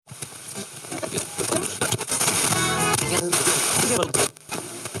Welcome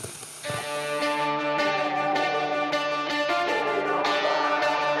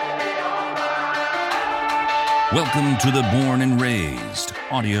to the Born and Raised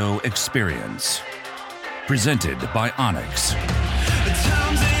audio experience, presented by Onyx.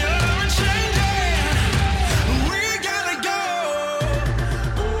 Times they are changing. We gotta go.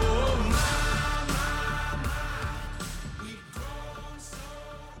 Oh,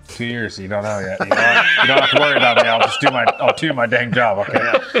 2 years, you don't know yet. You don't have to worry about me. I'll do my dang job. Okay.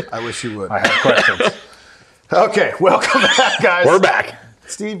 Yeah, I wish you would. I have questions. Okay, welcome back, guys. We're back.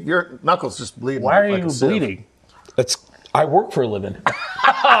 Steve, your knuckles just bleeding. Why are like you a sieve. bleeding? I work for a living.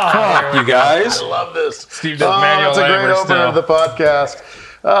 Fuck you guys. I love this. Steve does manual that's a great labor opener still. to the podcast.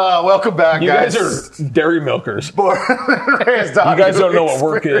 Welcome back, You guys. guys are dairy milkers. Born and Raised You guys audio don't know what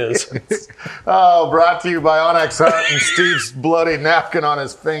work is. experience. Brought to you by Onyx Hunt and Steve's bloody napkin on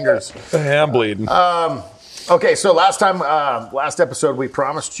his fingers. Yeah, I'm bleeding. Okay, so last episode, we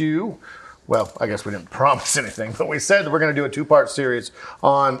promised you. Well, I guess we didn't promise anything, but we said that we're going to do a two-part series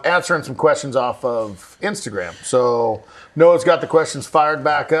on answering some questions off of Instagram. So Noah's got the questions fired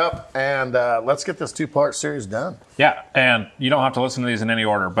back up, and let's get this two-part series done. Yeah, and you don't have to listen to these in any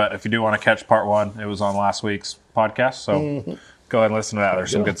order, but if you do want to catch part one, it was on last week's podcast, so go ahead and listen to that.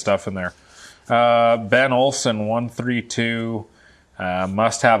 There's some good stuff in there. Ben Olson, 132,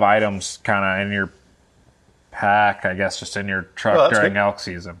 must-have items kind of in your pack, I guess, just in your truck Oh, that's during good. elk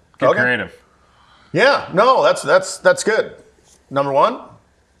season. Get Okay. creative. Yeah, no, that's good. Number one,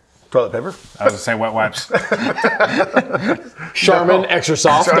 toilet paper. I was going to say wet wipes. Charmin extra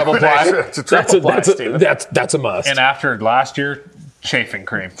soft Charmin double ply. extra- it's a triple ply, Steven. That's a must. And after last year, chafing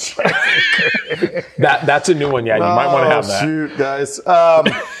cream. That's a new one. Yeah, you might want to have that. Shoot, guys.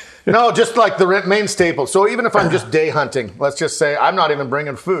 No, just like the main staple. So even if I'm just day hunting, let's just say I'm not even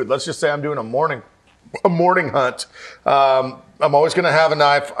bringing food. Let's just say I'm doing a morning hunt. I'm always going to have a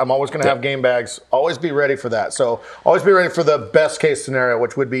knife. I'm always going to have game bags. Always be ready for that. So always be ready for the best case scenario,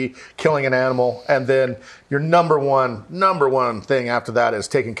 which would be killing an animal. And then your number one thing after that is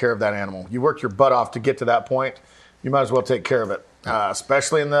taking care of that animal. You worked your butt off to get to that point. You might as well take care of it.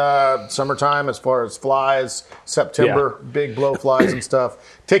 Especially in the summertime, as far as flies, September, big blow flies and stuff.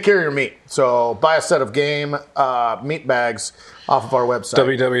 Take care of your meat. So buy a set of game meat bags off of our website.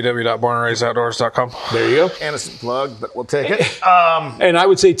 www.bornandraisedoutdoors.com. There you go. Innocent plug, but we'll take it. And I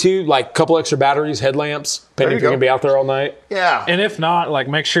would say too, like a couple extra batteries, headlamps, depending you if you're go. gonna be out there all night. Yeah. And if not, like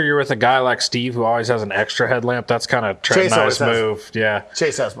make sure you're with a guy like Steve who always has an extra headlamp. That's kind of a Chase always nice has. move. Yeah.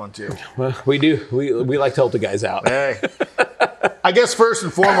 Chase has one too. Well, we do. We like to help the guys out. Hey. I guess first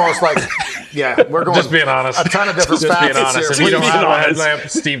and foremost, like, yeah, we're going Just being honest. a ton of different Just being facets honest. If here. you don't being have a honest. headlamp,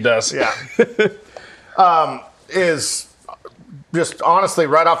 Steve does. Yeah. Is just honestly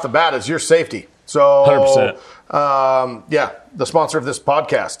right off the bat is your safety. So 100%. Yeah, the sponsor of this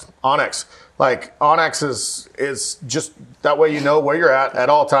podcast, Onyx. Like Onyx is just that way you know where you're at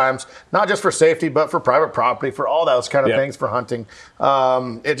all times, not just for safety, but for private property, for all those kind of Yeah. things, for hunting.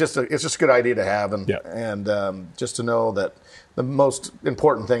 It's just a good idea to have, and Yeah. just to know that the most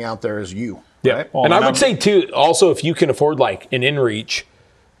important thing out there is you. Yeah. Right? And I would say too, also if you can afford like an inReach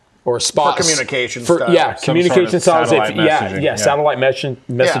or a spot For communication for, stuff. yeah, Some communication sort of styles. If, satellite yeah, messaging, yeah, yeah. satellite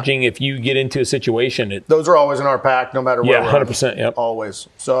messaging. If you get into a situation, Those are always in our pack, no matter where Yeah, we're at. 100%, yep. Always.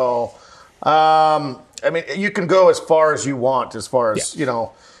 So, I mean, you can go as far as you want, as far as,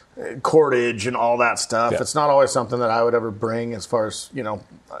 cordage and all that stuff. Yeah. It's not always something that I would ever bring as far as,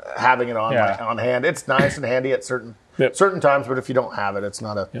 having it on Yeah. on hand. It's nice and handy at certain Yep. times, but if you don't have it, it's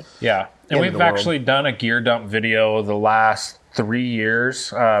not a... Yeah. And End of we've the world. actually done a gear dump video the last 3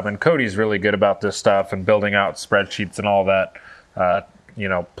 years. And Cody's really good about this stuff and building out spreadsheets and all that,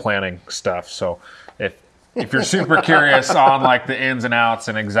 planning stuff. So if you're super curious on like the ins and outs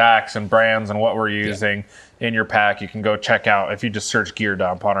and exacts and brands and what we're using in your pack, you can go check out. If you just search gear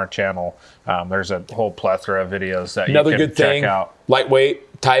dump on our channel, there's a whole plethora of videos that another you can good thing, check out.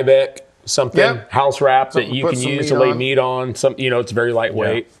 lightweight, Tyvek, something, Yeah. house wrap Something that you to put can some use meat to lay on. meat on. It's very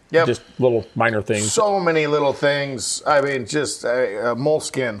lightweight. Yep. Just little minor things. So many little things. I mean, just a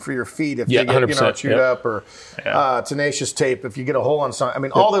moleskin for your feet if Yeah, you get 100%, chewed up, or tenacious tape if you get a hole on something. I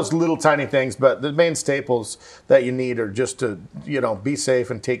mean, all those little tiny things, but the main staples that you need are just to be safe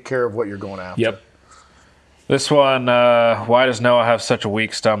and take care of what you're going after. Yep. This one, why does Noah have such a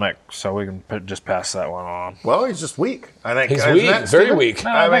weak stomach? So we can just pass that one on. Well, he's just weak. I think He's Isn't weak, that, very Steven? weak.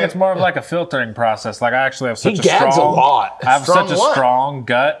 No, I think it's more of like a filtering process. Like I actually have such a gags strong, a lot. I have Strong such a what? strong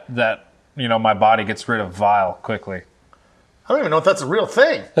gut that my body gets rid of bile quickly. I don't even know if that's a real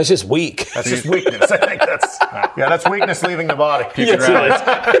thing. That's just weak. That's just weakness. I think that's weakness leaving the body. Puke and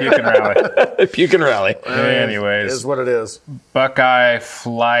rally. Puke and rally. Puke and rally. Anyways, Is what it is. Buckeye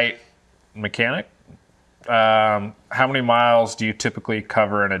flight mechanic. How many miles do you typically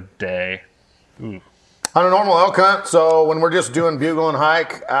cover in a day? On a normal elk hunt, so when we're just doing bugle and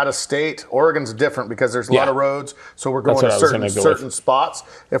hike out of state, Oregon's different because there's a lot Yeah. of roads, so we're going That's what to I was certain gonna go certain with. spots.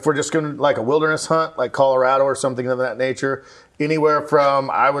 If we're just going to like a wilderness hunt, like Colorado or something of that nature, anywhere from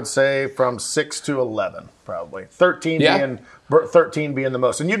I would say from 6 to 11, probably 13 Yeah. 13 being the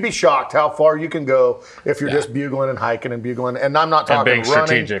most. And you'd be shocked how far you can go if you're Yeah. just bugling and hiking and bugling. And I'm not And talking being running.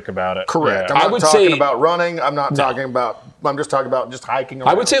 strategic about it. Correct. Yeah. I'm I not would talking say- about running. I'm not talking about. I'm just talking about just hiking.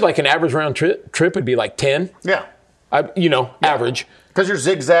 I would say like an average round trip would be like 10. yeah. Average. Because you're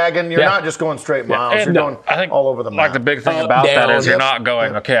zigzagging, you're Yeah. not just going straight miles. And you're going I think all over the map. Like the big thing Up, about that down, is you're yep. not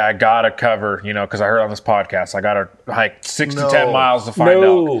going, okay, I got to cover, because I heard on this podcast, I got to hike 6 to No. 10 miles to find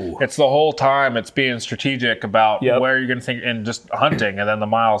No. out. It's the whole time it's being strategic about Yep. where you're going to think and just hunting, and then the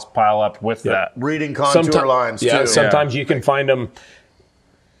miles pile up with that. Reading contour lines too. Sometimes you can find them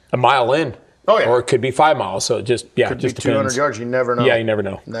a mile in. Oh, yeah. Or it could be 5 miles. So it just Could be just 200 depends. yards. You never know. Yeah, you never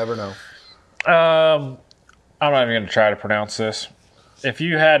know. Never know. I'm not even going to try to pronounce this. If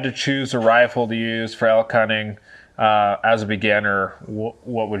you had to choose a rifle to use for elk hunting as a beginner,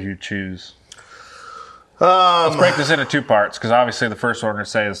 what would you choose? Let's break this into 2 parts, because obviously the first one we're going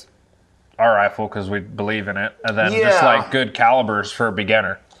to say is our rifle because we believe in it, and then just Yeah. like good calibers for a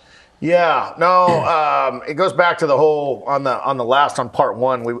beginner. Yeah, no, it goes back to the whole on part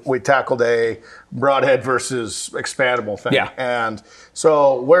 1. We tackled a broadhead versus expandable thing. Yeah. And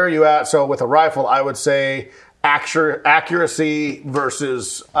so where are you at? So with a rifle, I would say accuracy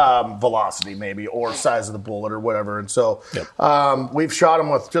versus velocity, maybe, or size of the bullet or whatever. And so we've shot them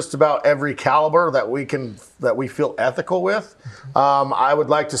with just about every caliber that we feel ethical with. I would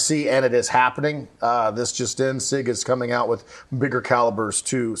like to see, and it is happening. This just in, SIG is coming out with bigger calibers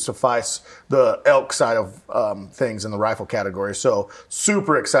to suffice the elk side of things in the rifle category. So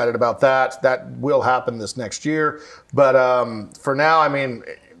super excited about that. That will happen this next year. But for now, I mean,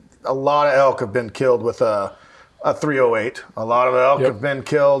 a lot of elk have been killed with a 308. A lot of elk have been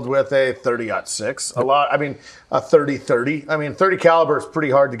killed with a 30-06. A 30-30. I mean, 30 caliber is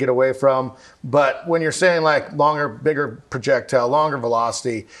pretty hard to get away from. But when you're saying like longer, bigger projectile, longer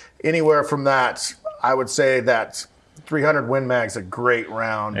velocity, anywhere from that, I would say that 300 Win Mag's a great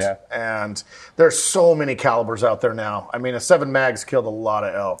round. Yeah. And there's so many calibers out there now. I mean, a 7 mag's killed a lot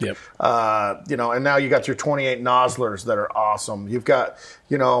of elk. Yep. And now you got your 28 Noslers that are awesome. You've got,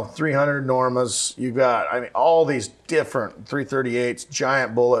 300 Normas. You've got, all these different 338s,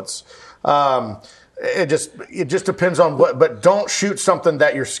 giant bullets. It just depends on what, but don't shoot something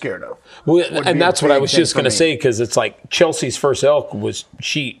that you're scared of. Well, Would be and a that's what I big was thing just for going to me. say, because it's like Chelsea's first elk was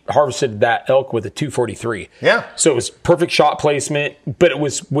she harvested that elk with a 243. Yeah. So it was perfect shot placement, but it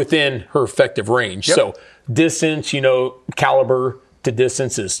was within her effective range. Yep. So distance, caliber to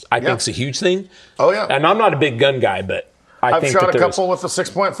distance is, I think, is a huge thing. Oh, yeah. And I'm not a big gun guy, but I I've think shot that a there's couple with the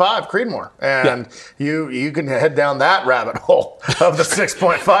 6.5 Creedmoor, and you can head down that rabbit hole of the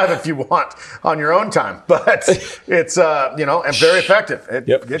 6.5 if you want on your own time. But it's and very effective. It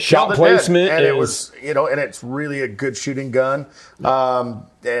Yep. Shot killed it placement dead. And it is- was and it's really a good shooting gun.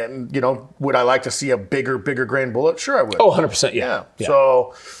 Would I like to see a bigger grain bullet? Sure, I would. Oh, 100%. Yeah. yeah.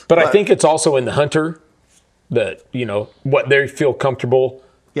 So, But I think it's also in the hunter that, what they feel comfortable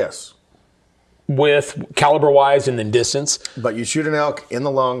yes. with caliber wise and then distance, But you shoot an elk in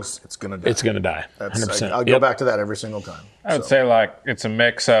the lungs, it's gonna die. it's going to die. That's- 100%. I'll go back to that every single time. I would say like it's a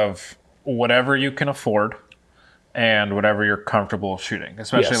mix of whatever you can afford and whatever you're comfortable shooting,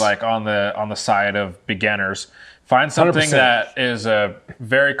 especially Yes. like on the side of beginners. Find something 100%. that is a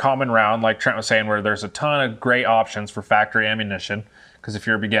very common round, like Trent was saying, where there's a ton of great options for factory ammunition. Because if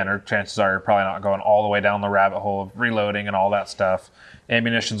you're a beginner, chances are you're probably not going all the way down the rabbit hole of reloading and all that stuff.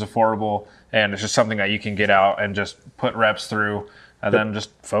 Ammunition's affordable, and it's just something that you can get out and just put reps through, and then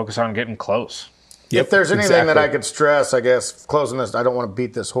just focus on getting close. If there's anything that exactly. I could stress, I guess, closing this, I don't want to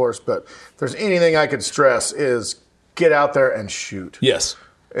beat this horse, but if there's anything I could stress is get out there and shoot. Yes.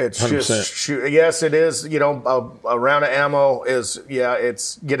 It's 100%. just shoot. Yes, it is. A round of ammo is,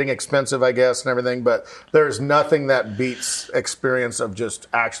 it's getting expensive, I guess, and everything, but there's nothing that beats experience of just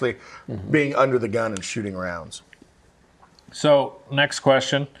actually being under the gun and shooting rounds. So, next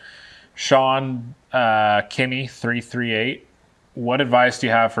question. Sean Kinney, 338. What advice do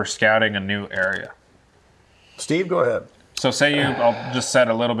you have for scouting a new area? Steve, go ahead. So, say I'll just set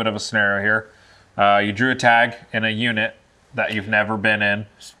a little bit of a scenario here. You drew a tag in a unit that you've never been in,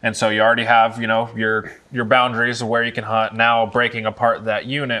 and so you already have, you know, your boundaries of where you can hunt. Now breaking apart that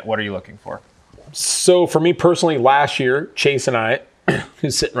unit, what are you looking for? So for me personally, last year, Chase and I,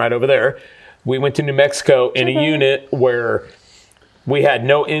 who's sitting right over there, we went to New Mexico in a unit where we had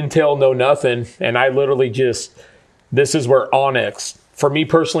no intel, no nothing, and I literally just, this is where Onyx, for me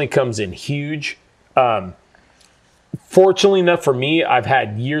personally, comes in huge. Fortunately enough for me, I've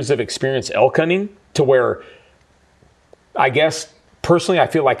had years of experience elk hunting to where I guess personally I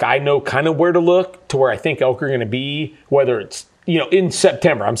feel like I know kind of where to look to where I think elk are going to be, whether it's, you know, in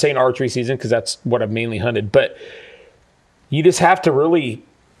September. I'm saying archery season because that's what I've mainly hunted. But you just have to really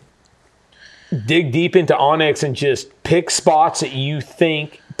dig deep into Onyx and just pick spots that you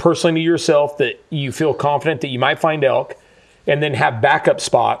think personally to yourself that you feel confident that you might find elk, and then have backup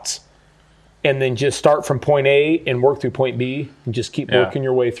spots, and then just start from point A and work through point B and just keep working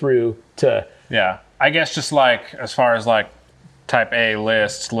your way through to. Yeah, I guess just like as far as like type A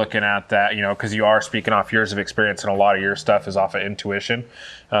lists, looking at that, you know, because you are speaking off years of experience and a lot of your stuff is off of intuition.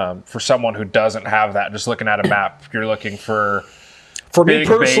 For someone who doesn't have that, just looking at a map, you're looking for me big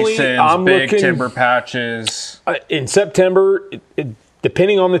personally, basins, I'm big looking timber patches. In September,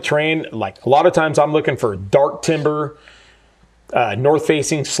 depending on the terrain, like a lot of times I'm looking for dark timber,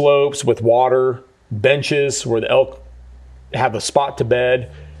 north-facing slopes with water, benches where the elk have a spot to bed.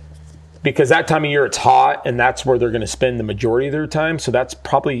 Because that time of year it's hot, and that's where they're going to spend the majority of their time. So that's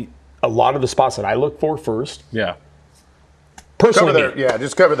probably a lot of the spots that I look for first. Yeah. Personally,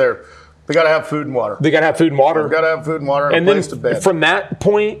 just cover there. They got to have food and water. they got to have food and water. Got to have food and water and, And a then place to bed. from that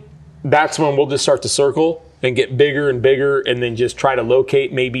point, that's when we'll just start to circle and get bigger and bigger, and then just try to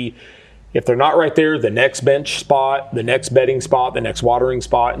locate maybe, if they're not right there, the next bench spot, the next bedding spot, the next watering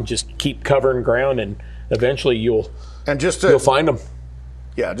spot, and just keep covering ground, and eventually you'll find them.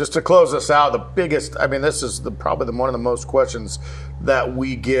 Yeah, just to close this out, the biggest, I mean, this is probably one of the most questions that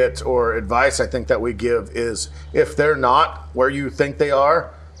we get, or advice I think that we give, is if they're not where you think they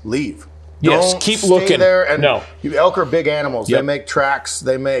are, leave. Yes, Don't keep stay looking. there. And No. elk are big animals. Yep. They make tracks.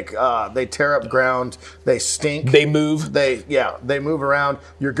 They they tear up ground. They stink. They move. They move around.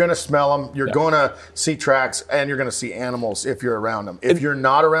 You're going to smell them. You're going to see tracks, and you're going to see animals if you're around them. If you're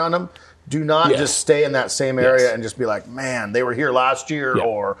not around them, do not Yes. just stay in that same area Yes. and just be like, man, they were here last year, Yeah.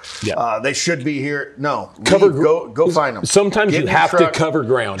 or Yeah. they should be here. No, Cover go find them. Sometimes you have to cover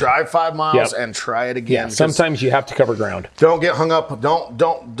ground. Drive 5 miles Yep. and try it again. Yeah, 'cause sometimes you have to cover ground. don't get hung up.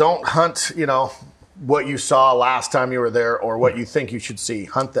 Don't hunt. You know what you saw last time you were there, or what you think you should see.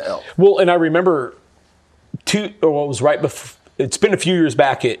 Hunt the elk. Well, and I remember it was right before, it's been a few years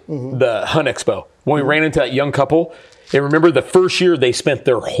back at the Hunt Expo when we ran into that young couple. And remember the first year they spent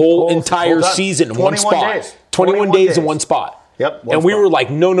their whole entire time. season in one 21 spot. days. 21 21 days in days. one spot. Yep, one And we spot. were like,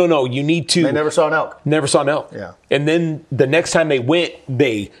 no, you need to. They never saw an elk. Never saw an elk. Yeah. And then the next time they went,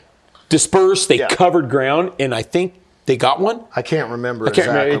 they dispersed, they Yeah. covered ground, and I think they got one. I can't remember. I can't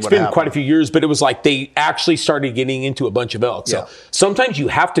exactly remember. It's what been happened. quite a few years, but it was like they actually started getting into a bunch of elk. So Yeah. sometimes you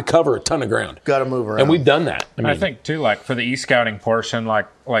have to cover a ton of ground. Got to move around. And we've done that. I mean, I think too, like for the e-scouting portion, like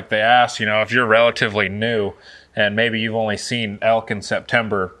they asked, you know, if you're relatively new and maybe you've only seen elk in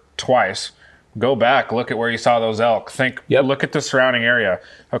September twice, go back, look at where you saw those elk. Look at the surrounding area.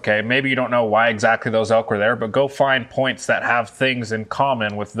 Okay, maybe you don't know why exactly those elk were there, but go find points that have things in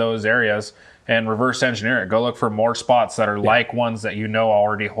common with those areas and reverse engineer it. Go look for more spots that are like ones that you know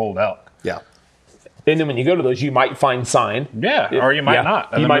already hold elk. Yeah. and then when you go to those, you might find sign. Yeah, or you might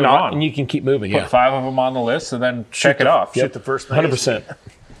not. And You then might move not, on. and you can keep moving. Put Yeah, 5 of them on the list and then check it off. Shoot the first thing. 100%.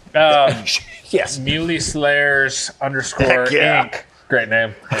 Yes. Muley Slayers _ Heck yeah. Inc. Great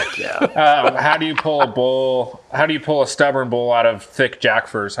name. Yeah. How do you pull a bull? How do you pull a stubborn bull out of thick jack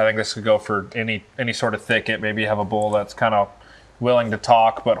furs? I think this could go for any sort of thicket. Maybe you have a bull that's kind of willing to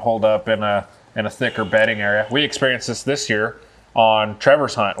talk but hold up in a thicker bedding area. We experienced this year on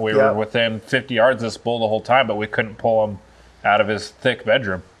Trevor's hunt. We were within 50 yards of this bull the whole time, but we couldn't pull him out of his thick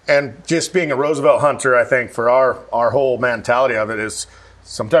bedroom. And just being a Roosevelt hunter, I think for our whole mentality of it is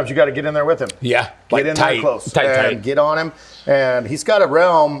sometimes you got to get in there with him. Yeah, Get like in tight, there close tight, and tight. get on him. And he's got a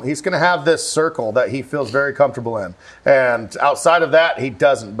realm. He's going to have this circle that he feels very comfortable in. And outside of that, he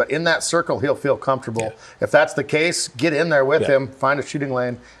doesn't. But in that circle, he'll feel comfortable. Yeah. If that's the case, get in there with Yeah. him, find a shooting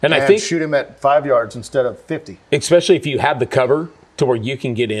lane, And I think- shoot him at 5 yards instead of 50. Especially if you have the cover to where you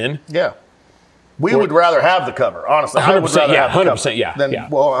can get in. Yeah. We would rather have the cover, honestly. I would 100%, rather yeah, have the 100%, cover yeah, than yeah.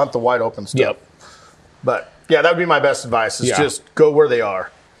 we'll hunt the wide open stuff. Yep. But yeah, that would be my best advice is Yeah. just go where they are.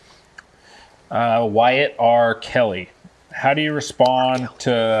 Wyatt R. Kelly. How do you respond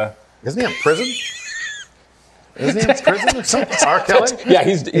to... Isn't he in prison? Is he in prison or something? R. Kelly? Yeah,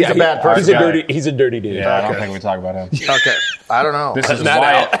 he's a bad person. He's a dirty dude. Yeah, I don't think we talk about him. Okay. I don't know. This is Not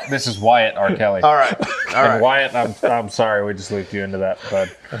Wyatt. out. This is Wyatt R. Kelly. All right. All And right. Wyatt, I'm sorry, we just looped you into that, bud.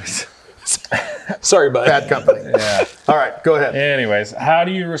 Sorry, bud. Bad company. Yeah. All right. Go ahead. Anyways, how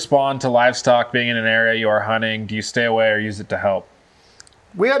do you respond to livestock being in an area you are hunting? Do you stay away or use it to help?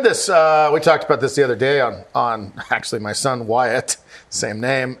 We had this. We talked about this the other day on actually my son Wyatt, same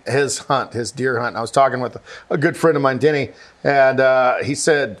name, his deer hunt. I was talking with a good friend of mine, Denny, and he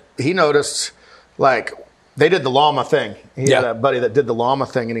said he noticed like they did the llama thing. He had a buddy that did the llama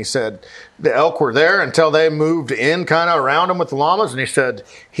thing, and he said the elk were there until they moved in kind of around him with the llamas, and he said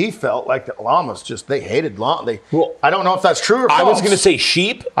he felt like the llamas they hated llama. Well, I don't know if that's true or false. I was going to say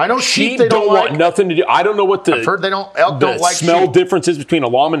sheep. I know sheep they don't don't want like. nothing to do. I don't know what the I've heard elk don't like smell sheep. differences between a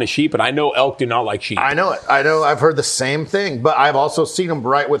llama and a sheep, but I know elk do not like sheep. I know it. I know. I've heard the same thing, but I've also seen them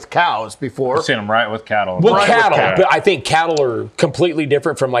right with cows before. I've seen them right with cattle. Well, Right with cattle, cattle. but I think cattle are completely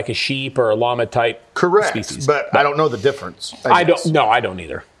different from like a sheep or a llama type Correct, species. but I don't know the difference. I guess. don't. No, I don't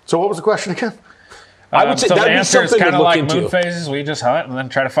either. So what was the question again? I would say so the that'd be answer is something to kind of look like into. moon phases. We just hunt and then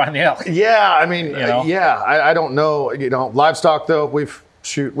try to find the elk. Yeah, I mean, know? I don't know. Livestock though,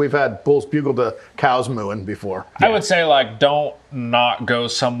 we've had bulls bugle to cows mooing before. I would say like don't not go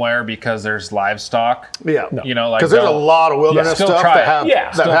somewhere because there's livestock. Yeah, You know, like because there's a don't- lot of wilderness still stuff try that it. have Yeah,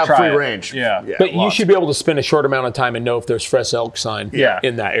 that still have try free it. range. Yeah. But you lots. should be able to spend a short amount of time and know if there's fresh elk sign Yeah.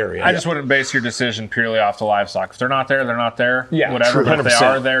 in that area. I just wouldn't base your decision purely off the livestock. If they're not there, they're not there. Yeah, Whatever. true. But if they 100%.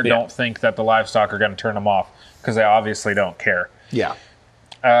 are there, Yeah. don't think that the livestock are going to turn them off because they obviously don't care. Yeah.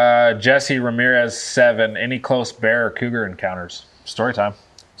 Jesse Ramirez 7. Any close bear or cougar encounters? Story time.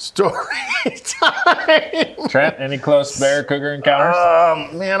 Story time. Trent, any close bear or cougar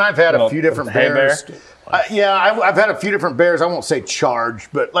encounters? Man, I've had a Little few different hay bear? bears. I've had a few different bears. I won't say charge,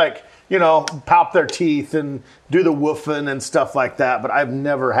 but like, pop their teeth and do the woofing and stuff like that. But I've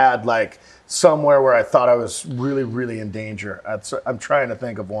never had like somewhere where I thought I was really, really in danger. I'm trying to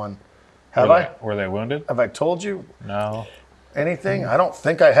think of one. Were they wounded? Have I told you No. anything? I don't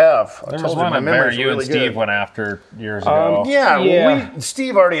think I have. I There was told you, one my a bear memory's you and really Steve good. went after years ago. Yeah.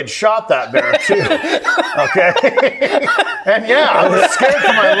 Steve already had shot that bear too. Okay, and I was scared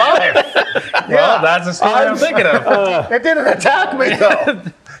for my life. Well, that's the story I'm thinking of. It didn't attack me though.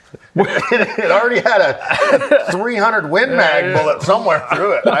 It already had a 300 Win Mag bullet somewhere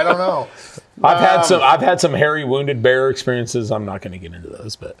through it. I don't know, I've had some hairy wounded bear experiences. I'm not going to get into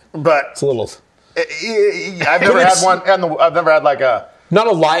those, but but it's a little I've never had one. And I've never had like a not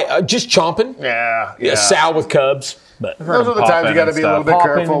a lie, just chomping. yeah. A sow with cubs, but Those are the times popping you got to and be a little stuff. bit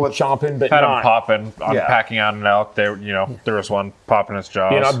popping, careful with. chomping, but Had him not. popping. I'm Yeah. packing out an elk. There was one popping its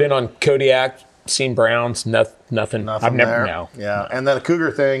jaws. I've been on Kodiak, seen browns, nothing. I've never there. no. Yeah, and then the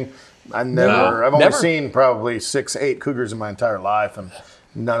cougar thing, I've only never. seen probably 6-8 cougars in my entire life, and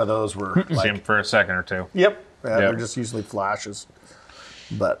none of those were See him like. for a second or two. Yep, they're Yep. just usually flashes.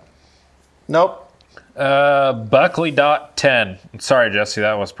 But nope. Buckley.10. Sorry, Jesse,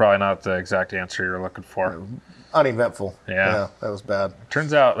 that was probably not the exact answer you were looking for. Uneventful. Yeah. that was bad.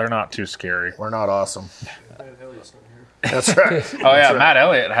 Turns out they're not too scary. We're not awesome. That's right. Oh yeah, Matt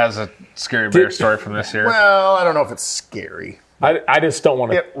Elliott has a scary bear story from this year. Well, I don't know if it's scary. I just don't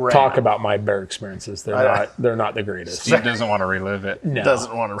want to It ran. talk about my bear experiences. I- They're not the greatest. He doesn't want to relive it. No.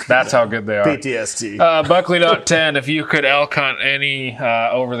 Doesn't want to. That's how good they are. PTSD. Buckley.10. If you could elk hunt any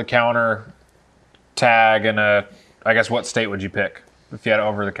over-the-counter tag in I guess what state would you pick if you had an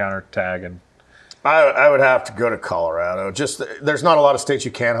over-the-counter tag? And I would have to go to Colorado. Just there's not a lot of states you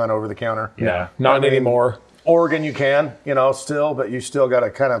can hunt over the counter. yeah, Not anymore. Oregon you can, still, but you still got to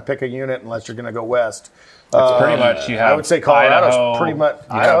kind of pick a unit unless you're going to go west. pretty much you have. I would say Colorado's Idaho, pretty much.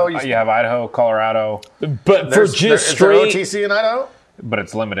 You Idaho, you have Idaho, Colorado, But for is just there straight, OTC in Idaho? but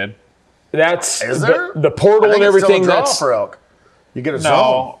it's limited. that's Is there? the portal I think and it's still everything. a draw That's for elk. You get a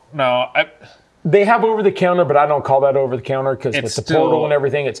zone. No. they have over the counter, but I don't call that over the counter because with It's the still- portal and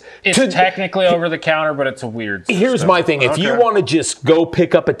everything, it's technically over the counter, but it's a weird. Here's system. my thing: if you Okay. want to just go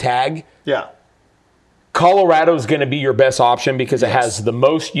pick up a tag, Yeah. Colorado's going to be your best option because it has the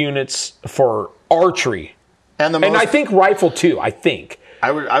most units for archery, And the most, and I think rifle too. I think.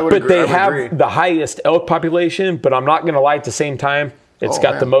 I would But agree. they I would have agree. the highest elk population, but I'm not going to lie, at the same time, it's Oh,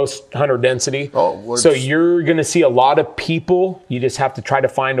 got man. the most hunter density. Oh, well, so it's- you're going to see a lot of people. You just have to try to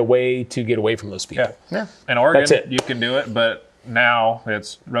find a way to get away from those people. Yeah. Yeah. In Oregon, That's it. you can do it, but now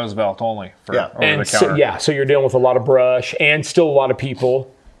it's Roosevelt only for Yeah. over And the so, counter. so you're dealing with a lot of brush and still a lot of people.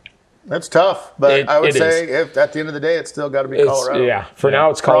 That's tough, but I would it say if at the end of the day, it's still got to be It's, Colorado. yeah, for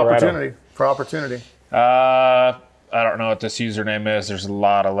now it's For Colorado. opportunity. I don't know what this username is. There's a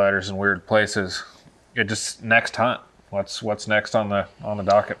lot of letters in weird places. it just next hunt. What's next on the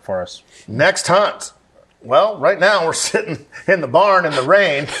docket for us? Next hunt. Well, right now we're sitting in the barn in the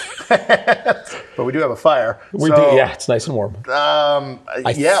rain, but we do have a fire. We do, yeah. It's nice and warm.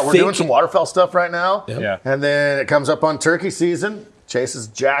 We're doing some waterfowl stuff right now. Yep. Yeah. And then it comes up on turkey season. Chase is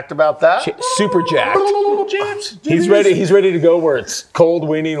jacked about that. Super jacked. He's ready. He's ready to go where it's cold,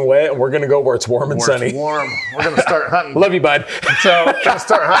 windy, and wet, and we're going to go where it's warm and Where sunny. it's warm. We're going to start hunting. Love you, bud. So we're going to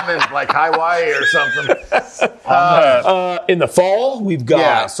start hunting in like Hawaii or something. In the fall, we've got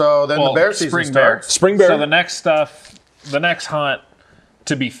Yeah. So then the bear season starts. spring bear. So the next hunt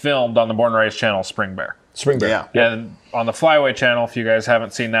to be filmed on the Born and Raised channel, is spring bear. spring bear. Yeah. And on the Flyway channel, if you guys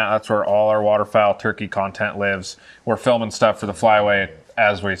haven't seen that, that's where all our waterfowl turkey content lives. We're filming stuff for the Flyway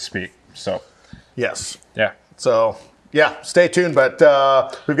as we speak. So, Yes. yeah. So, yeah, stay tuned. But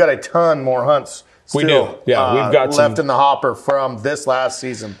we've got a ton more hunts We still, do. Yeah, we've got left some- in the hopper from this last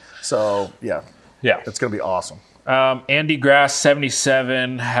season. So, yeah, Yeah. it's going to be awesome. Andy Grass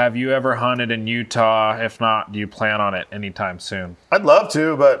 77, have you ever hunted in Utah? If not, do you plan on it anytime soon? I'd love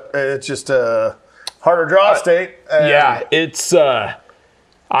to, but it's just a harder draw state. And Yeah, it's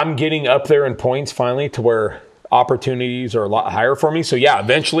I'm getting up there in points finally to where opportunities are a lot higher for me. So yeah,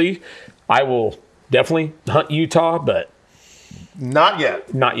 eventually I will definitely hunt Utah, but Not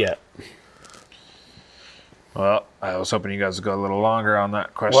yet. not yet. Well, I was hoping you guys would go a little longer on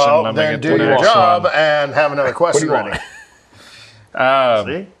that question. Well, Let me then get to do the your next job one. and have another question What do you ready. want?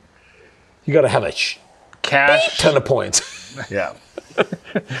 See? You got to have a Cash, ton of points. Yeah. being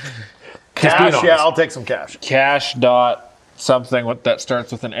Cash, honest. yeah, I'll take some cash. cash dot something that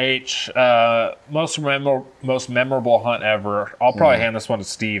starts with an H. Most memorable hunt ever. I'll probably hand this one to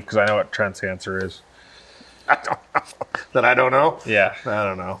Steve because I know what Trent's answer is. That I don't know? Yeah. I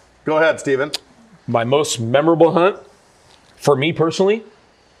don't know. Go ahead, Steven. My most memorable hunt for me personally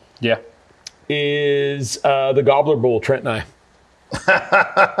Yeah. is the Gobbler Bull, Trent and I.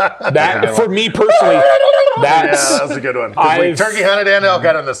 That for me personally, that's Yeah, that's a good one. 'Cause we I've- turkey hunted and elk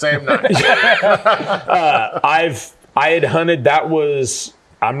hunted on the same night. I had hunted. That was,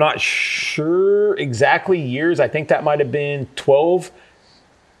 I'm not sure exactly years. I think that might have been 12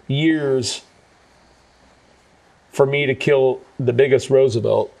 years for me to kill the biggest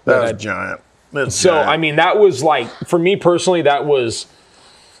Roosevelt. That was I'd- giant. That's so giant. I mean, that was like, for me personally, that was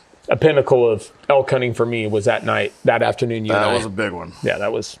a pinnacle of elk hunting for me. Was that night, that afternoon. You and that I. was a big one. Yeah,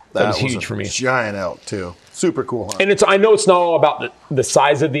 that was huge a for me. Giant elk too. Super cool hunt. And I know it's not all about the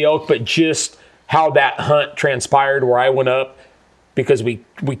size of the elk, but just how that hunt transpired where I went up because we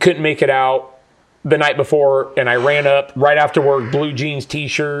couldn't make it out the night before, and I ran up right after work, blue jeans,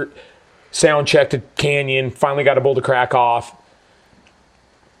 t-shirt, sound checked a canyon, finally got a bull to crack off.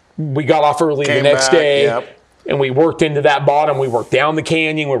 We got off early Came the next back, day, yep. and we worked into that bottom. We worked down the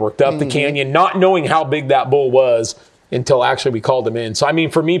canyon, we worked up the canyon, not knowing how big that bull was until actually we called him in. So, I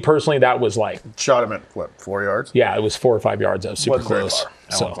mean, for me personally, that was like, Shot him at what, 4 yards? yeah, it was 4 or 5 yards. That was super Wasn't very close. far.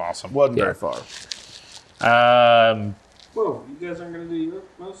 That So, one's awesome. Wasn't Yeah. very far. Whoa, you guys aren't going to do your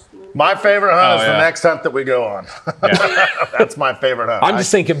most? My favorite hunt is yeah. the next hunt that we go on. That's my favorite hunt. I'm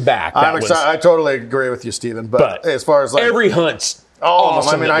just thinking back. I'm that was- excited. I totally agree with you, Steven. But, But as far as like every hunt's all of them, I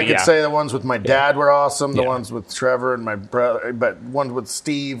awesome mean, to I me, could yeah. say the ones with my dad were awesome. The Yeah. ones with Trevor and my brother, but ones with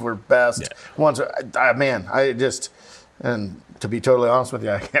Steve were best. Yeah. Ones, man, I just, and to be totally honest with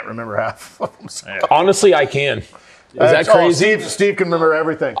you, I can't remember half of them. So. Honestly, I can. Is that crazy? Steve can remember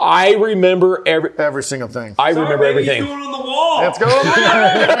everything, I remember every single thing. I remember everything. He's doing on the wall. Let's go.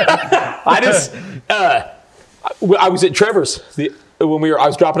 I just I was at Trevor's when I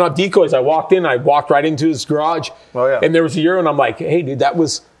was dropping off decoys. I walked in. I walked right into his garage. Oh, yeah. And there was a euro, and I'm like, "Hey, dude, that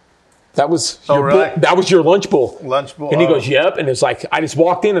was your really? bull, that was your lunch bull." Lunch bull, And he oh. goes, "Yep." And it's like I just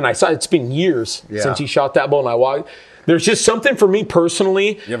walked in, and I saw it's been years Yeah. since he shot that bull, and I walked. There's just something for me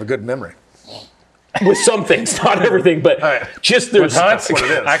personally You have a good memory. with some things, not everything, but right. just there's Hunts, what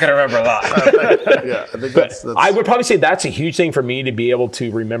it is. I can remember a lot. Yeah, I think that's I would probably say that's a huge thing for me to be able to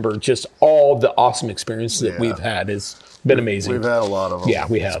remember just all the awesome experiences that Yeah. we've had. It's been amazing. we've had a lot of them. Yeah,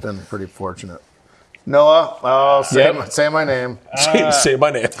 we have. It's been pretty fortunate. Noah, say my name. Say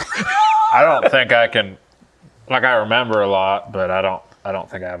my name. I don't think I can. Like, I remember a lot, but I don't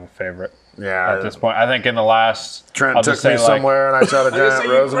think I have a favorite Yeah, at this point. I think in the last Trent I'll took just say, me like, somewhere and I shot a giant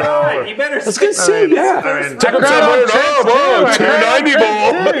Roosevelt. You better Let's get say, yeah. I mean, Took him somewhere. Oh,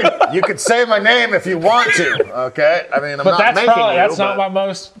 290 bull. you could say my name if you want to. Okay, I mean, I'm But not that's making probably you. that's not but- my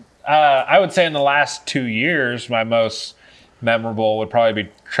most. I would say in the last 2 years, my most memorable would probably be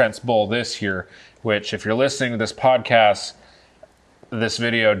Trent's bull this year. Which, if you're listening to this podcast, this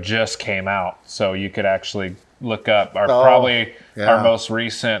video just came out, so you could actually look up our Oh, probably yeah. our most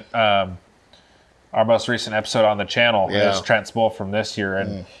recent our most recent episode on the channel Yeah. is Trent's bull from this year,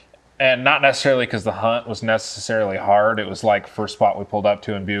 and not necessarily because the hunt was necessarily hard. It was like first spot we pulled up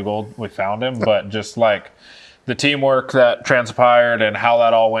to and bugled, we found him, but just like the teamwork that transpired and how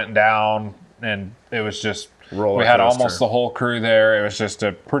that all went down, and it was just Roller we had coaster. almost the whole crew there. It was just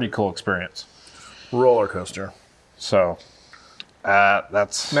a pretty cool experience. Roller coaster. So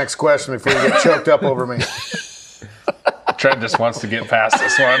that's Next question before you get choked up over me. Trent just wants to get past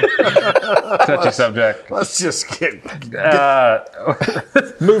this one. Touchy subject. Let's just get.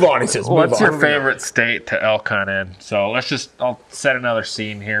 Move on, he says. Move What's on. your favorite state to elk hunt in? So I'll set another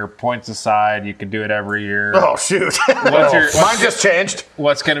scene here. Points aside, you can do it every year. Oh shoot! Mine just changed.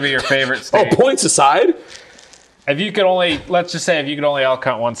 What's going to be your favorite Oh, state? points aside? Let's just say if you could only elk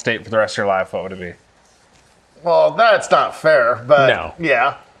hunt one state for the rest of your life, what would it be? Well, that's not fair, but No.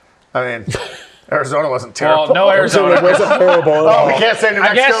 yeah. I mean, Arizona wasn't terrible. Well, no Arizona. It wasn't horrible at Oh, all. we can't say New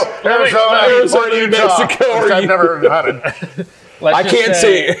I Mexico, guess- no, wait, Arizona, no, Arizona, or New Utah, Mexico, or which I've you- never hunted. Let's I just can't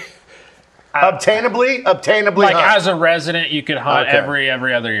say, see. Obtainably Like hunt. as a resident, you could hunt Okay.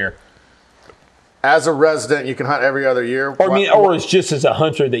 every other year. As a resident, you can hunt every other year. Or, or it's just as a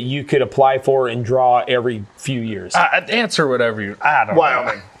hunter that you could apply for and draw every few years. Answer whatever you. I don't know.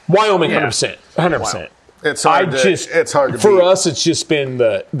 Wyoming. Wyoming, Yeah. 100%. 100%. It's hard. It's hard to for beat. us. It's just been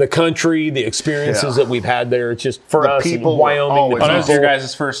the country, the experiences Yeah. that we've had there. It's just for The us, people Wyoming. always The Well, this is your people,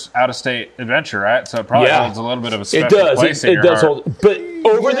 guys' first out-of-state adventure, right? So it probably Yeah. holds a little bit of a it special does. place in It your does heart. hold. But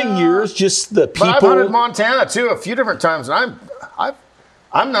over the Yeah. years, just the But I've hunted people. Montana too a few different times, and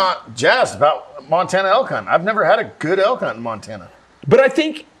I'm not jazzed about Montana elk hunt. I've never had a good elk hunt in Montana. But I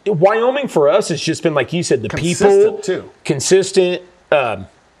think Wyoming for us has just been like you said, the Consistent, people too. consistent.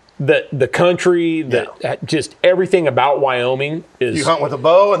 The country, just everything about Wyoming is. You hunt with a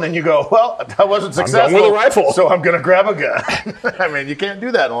bow, and then you go, well, that wasn't successful. with a rifle. So I'm going to grab a gun. I mean, you can't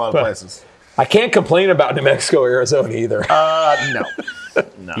do that in a lot of places. I can't complain about New Mexico, Arizona either. No.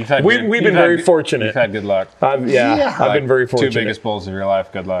 You've had We've been very fortunate. You've had good luck. I've been very fortunate. Two biggest bulls of your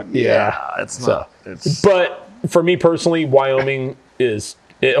life. Good luck. Yeah. It's not. It's, But for me personally, Wyoming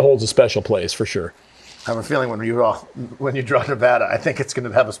it holds a special place for sure. I have a feeling when you draw Nevada, I think it's going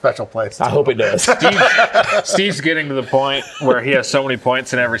to have a special place. I hope it does. Steve's getting to the point where he has so many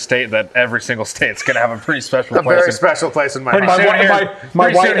points in every state that every single state's going to have a pretty special a place. very special place in my And heart. my Pretty wife- soon my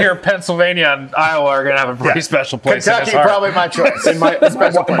pretty wife- soon here, Pennsylvania and Iowa are going to have a pretty special place in his Kentucky, heart. probably my choice. And my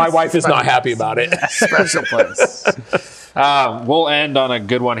place. wife is not happy about it. Special place. We'll end on a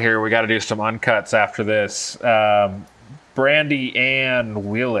good one here. We got to do some uncuts after this. Brandy Ann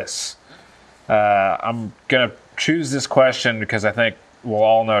Willis. I'm going to choose this question because I think we'll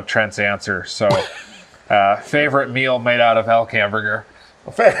all know Trent's answer. So, favorite meal made out of elk hamburger.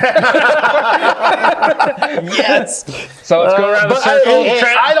 Yes. So let's go around the circle.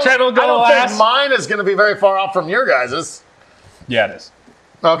 Trent will I go don't last. think mine is going to be very far off from your guys's. Yeah, it is.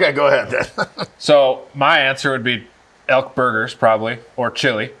 Okay, go ahead then. So my answer would be elk burgers, probably, or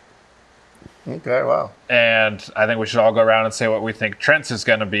chili. Okay, wow. And I think we should all go around and say what we think Trent's is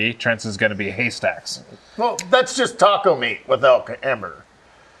going to be. Trent's is going to be haystacks. Well, that's just taco meat with elk hamburger.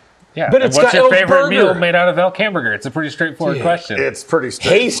 Yeah, But and it's what's got your elk favorite burger. meal made out of elk hamburger? It's a pretty straightforward Yeah. question. It's pretty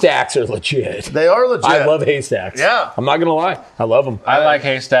straight. Haystacks are legit. They are legit. I love haystacks. Yeah. I'm not going to lie. I love them. I like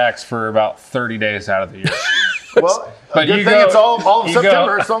haystacks for about 30 days out of the year. Well, But good you thing go- it's all of you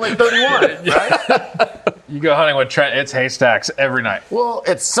September. go- It's only 31, right? You go hunting with Trent, it's haystacks every night. Well,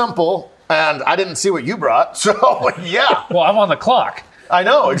 it's simple, and I didn't see what you brought, so yeah. Well, I'm on the clock. I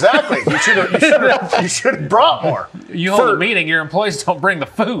know exactly. You should have brought more. You hold a meeting, your employees don't bring the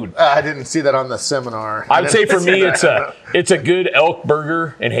food. I didn't see that on the seminar. I would say for me, didn't see that. it's a good elk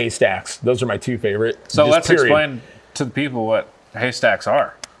burger and haystacks. Those are my two favorite. So Just let's period. explain to the people what haystacks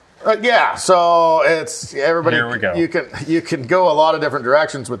are. Yeah, so it's everybody. Here we go. You can go a lot of different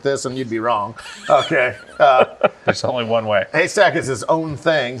directions with this, and you'd be wrong. Okay, There's only one way. haystack is his own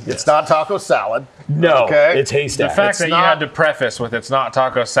thing. It's not taco salad. No, Okay. it's The haystack. fact It's that you not- had to preface with it's not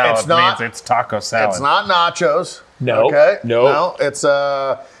taco salad It's not- means it's taco salad. It's not nachos. No, Okay. no. No. It's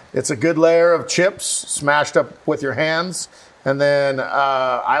a good layer of chips smashed up with your hands, and then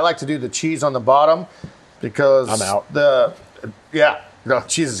I like to do the cheese on the bottom because I'm out. No,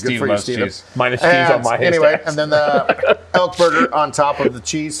 cheese is good Steve for you, loves Steven. cheese. Minus cheese on my Anyway, haystacks. and then the elk burger on top of the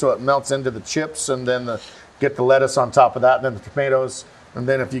cheese so it melts into the chips, and then get the lettuce on top of that, and then the tomatoes. And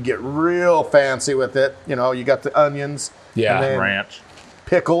then if you get real fancy with it, you got the onions. Yeah. And then Ranch,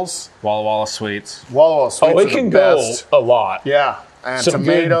 pickles. Walla Walla Sweets, Walla Walla sweets Oh, are it the can go best. a lot. Yeah. And Some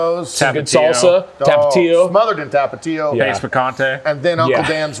tomatoes. Some good Tapatio. salsa, tapatio. Smothered in tapatio. Yeah. Pace Picante. And then Uncle Yeah.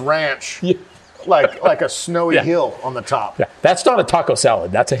 Dan's ranch. Yeah. Like a snowy Yeah. hill on the top. Yeah, that's not a taco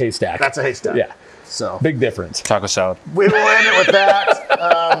salad. That's a haystack. That's a haystack. Yeah. So Big difference. Taco salad. we will end it with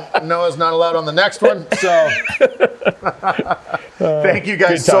that. Noah's not allowed on the next one. So thank you guys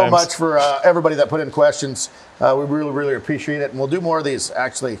good so times. much for everybody that put in questions. We really, really appreciate it. And we'll do more of these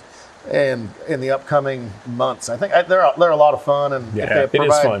actually in the upcoming months. I think they're a lot of fun. And Yeah, if it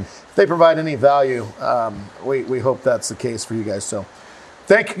is fun. if they provide any value, we hope that's the case for you guys. So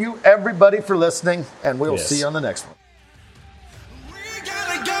thank you, everybody, for listening. And we'll Yes. see you on the next one.